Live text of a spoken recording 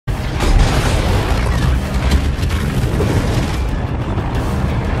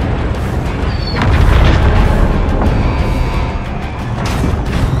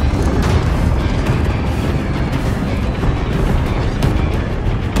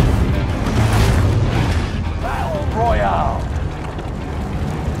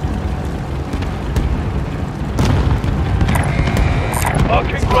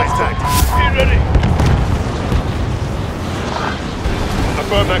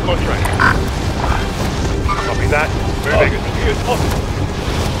that contract. Copy that. Moving as quickly as possible.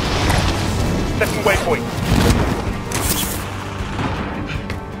 Second waypoint.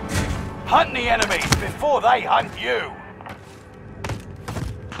 Hunt the enemies before they hunt you.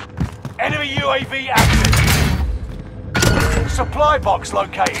 Enemy UAV active. Supply box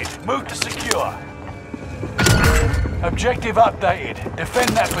located. Move to secure. Objective updated. Defend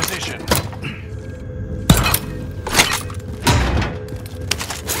that position.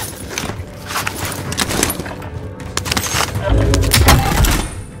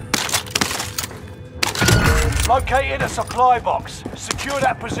 Located a supply box. Secure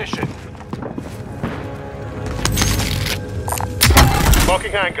that position.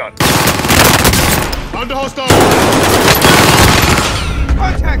 Marking handgun. Under hostile!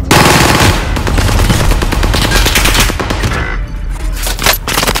 Contact!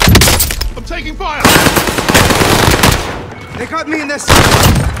 I'm taking fire! They got me in this.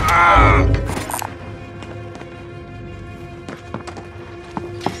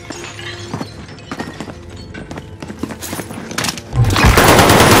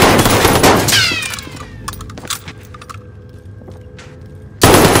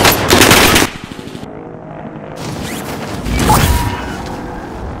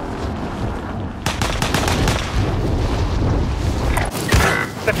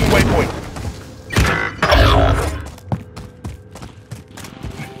 Second waypoint.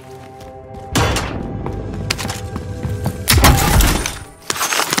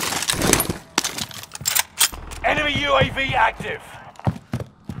 Enemy UAV active.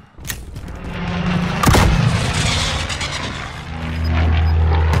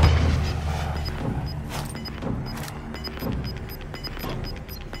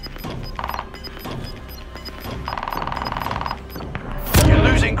 You're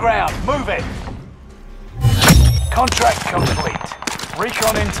losing ground. Move it. Contract complete.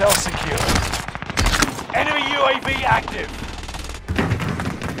 Recon intel secure. Enemy UAV active.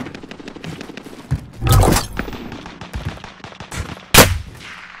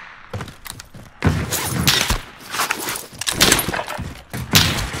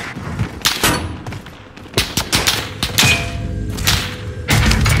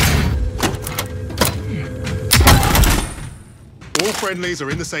 All friendlies are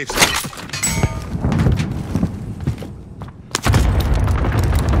in the safe zone.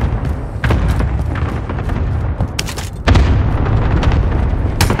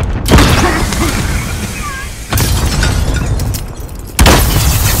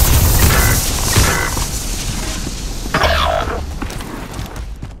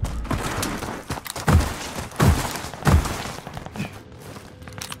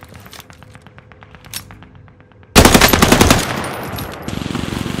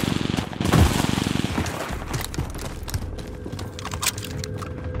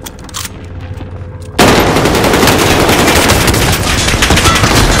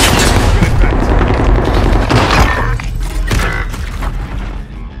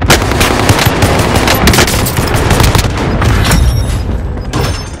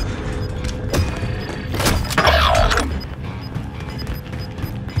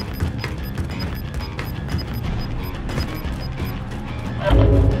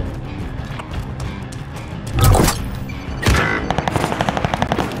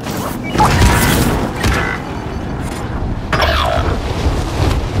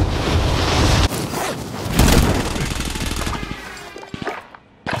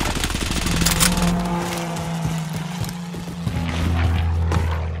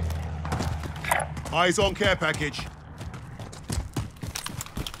 Eyes on care package.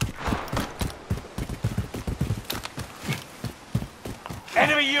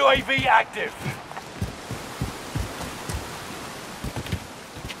 Enemy UAV active.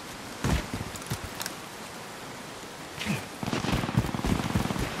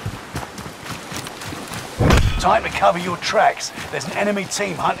 Time to cover your tracks. There's an enemy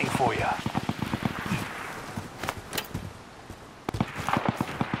team hunting for you.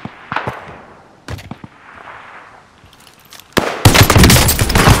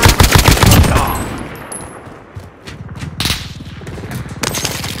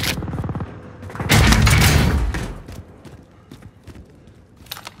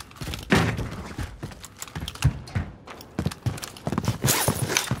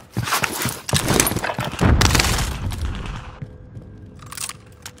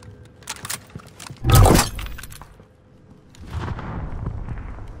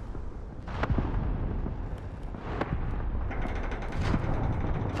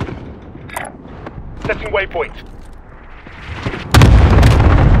 Setting waypoint.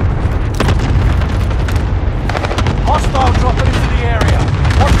 Hostile dropping into the area.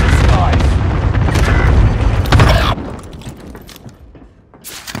 Watch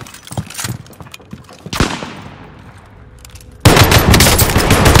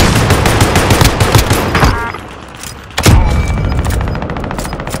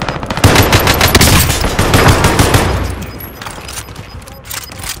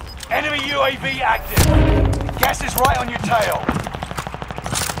UAV active. Gas is right on your tail.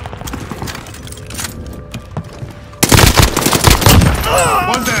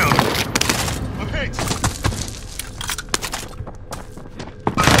 One down. I'm hit.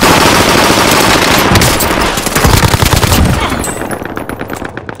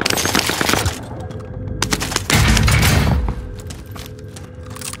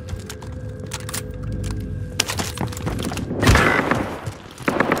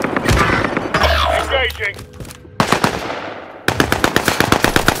 Engaging.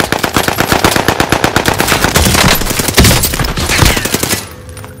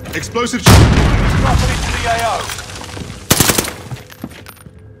 Explosive. Dropping into the AO.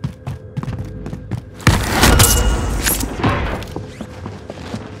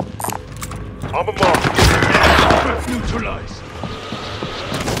 On the mark. Neutralized.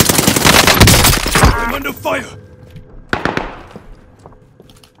 I'm under fire.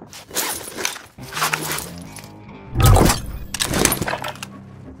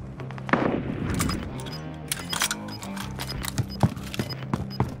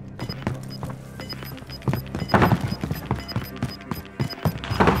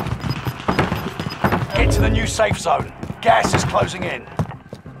 Get to the new safe zone. Gas is closing in.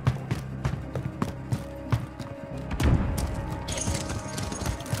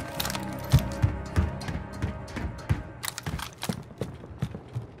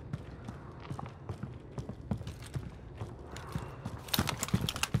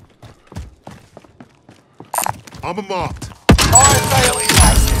 Armor marked. Fire sale is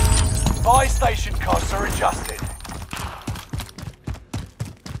active. Buy station costs are adjusted.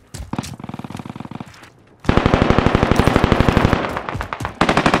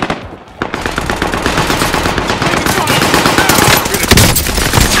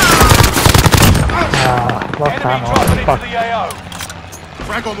 Lost Enemy ammo. dropping into Fuck. the AO.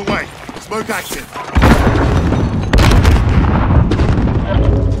 Frag on the way. Smoke active.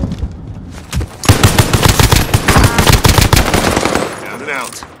 Down and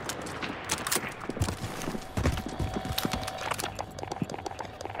out.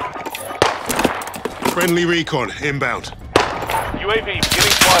 Friendly recon inbound. UAV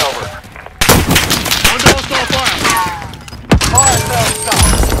beginning flyover. Under hostile fire. Fire sale stop.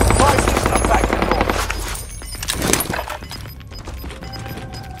 Prices are back to normal.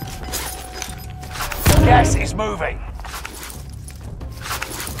 Gas is moving.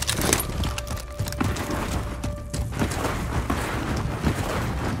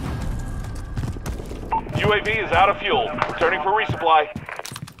 UAV is out of fuel. Returning for resupply.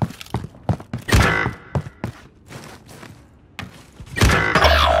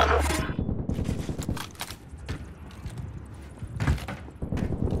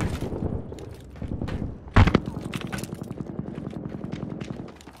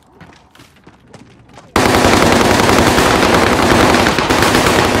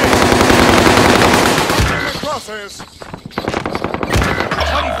 Crosshairs.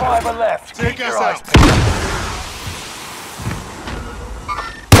 25 are left. Take Keep your us eyes out. peeled.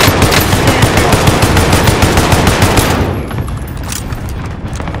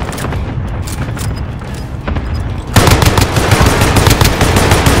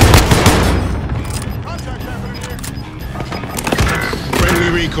 Friendly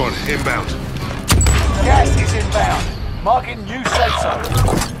recon inbound. Gas is inbound. Marking new safe zone.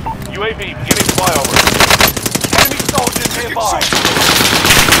 UAV beginning flyover. Enemy soldiers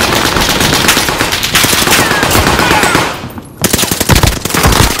nearby.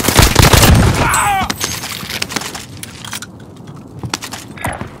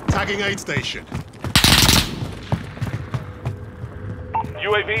 Tagging aid station.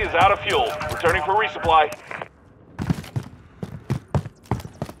 UAV is out of fuel. Returning for resupply.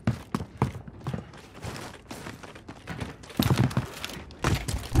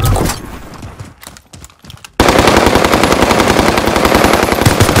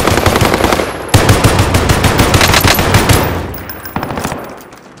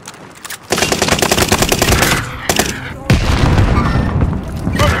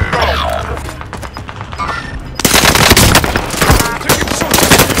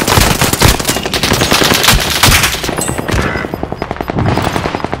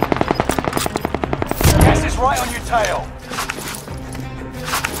 Gas is right on your tail.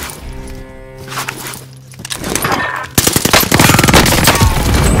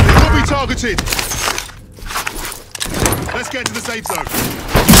 We'll be targeted. Let's get to the safe zone.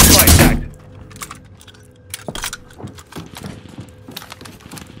 Right, tagged.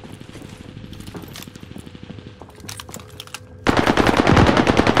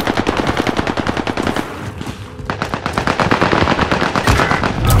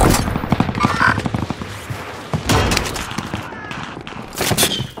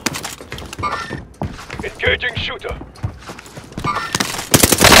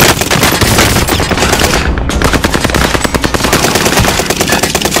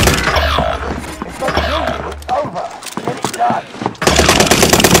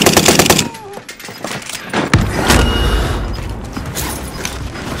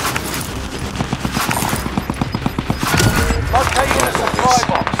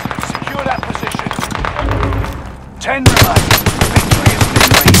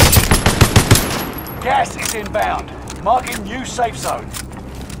 inbound. Marking new safe zone.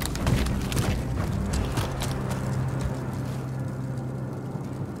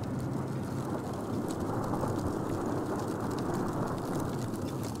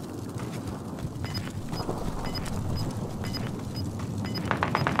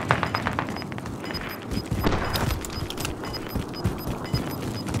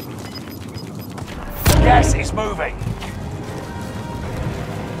 Gas is moving.